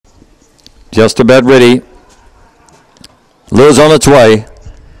Just about ready. Lure's on its way.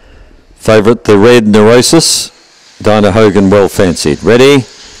 Favourite, the red Neurosis. Dinah Hogan well fancied. Ready?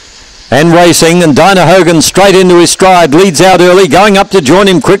 And racing, and Dinah Hogan straight into his stride, leads out early, going up to join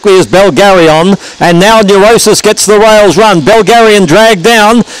him quickly is Belgarion, and now Neurosis gets the rails run. Belgarion dragged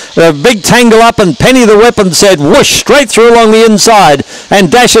down, a big tangle up, and Penny the Weapon said whoosh, straight through along the inside, and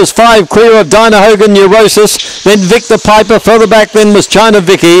dashes 5 clear of Dinah Hogan, Neurosis, then Vic the Piper, further back then was China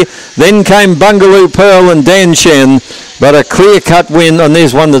Vicky, then came Bungaloo Pearl and Dan Shen, but a clear-cut win, and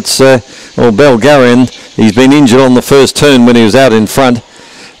there's one that's, Belgarion, he's been injured on the first turn when he was out in front.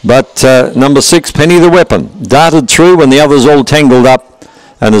 But number 6, Penny the Weapon, darted through when the others all tangled up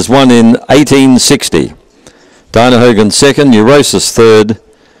and has won in 1860. Dinah Hogan second, Neurosis third,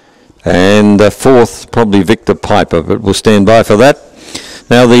 and fourth, probably Victor Piper, but we'll stand by for that.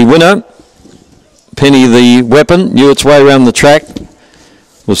 Now the winner, Penny the Weapon, knew its way around the track,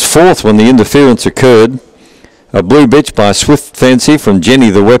 was fourth when the interference occurred. A Blue Bitch by Swift Fancy from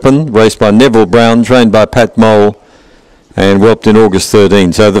Jenny the Weapon, raced by Neville Brown, trained by Pat Mole, and whelped in August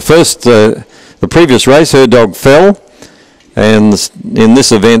 13. So the previous race, Her Dog fell, and in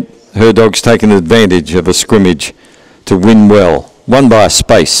this event, Her Dog's taken advantage of a scrimmage to win well. Won by a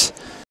space.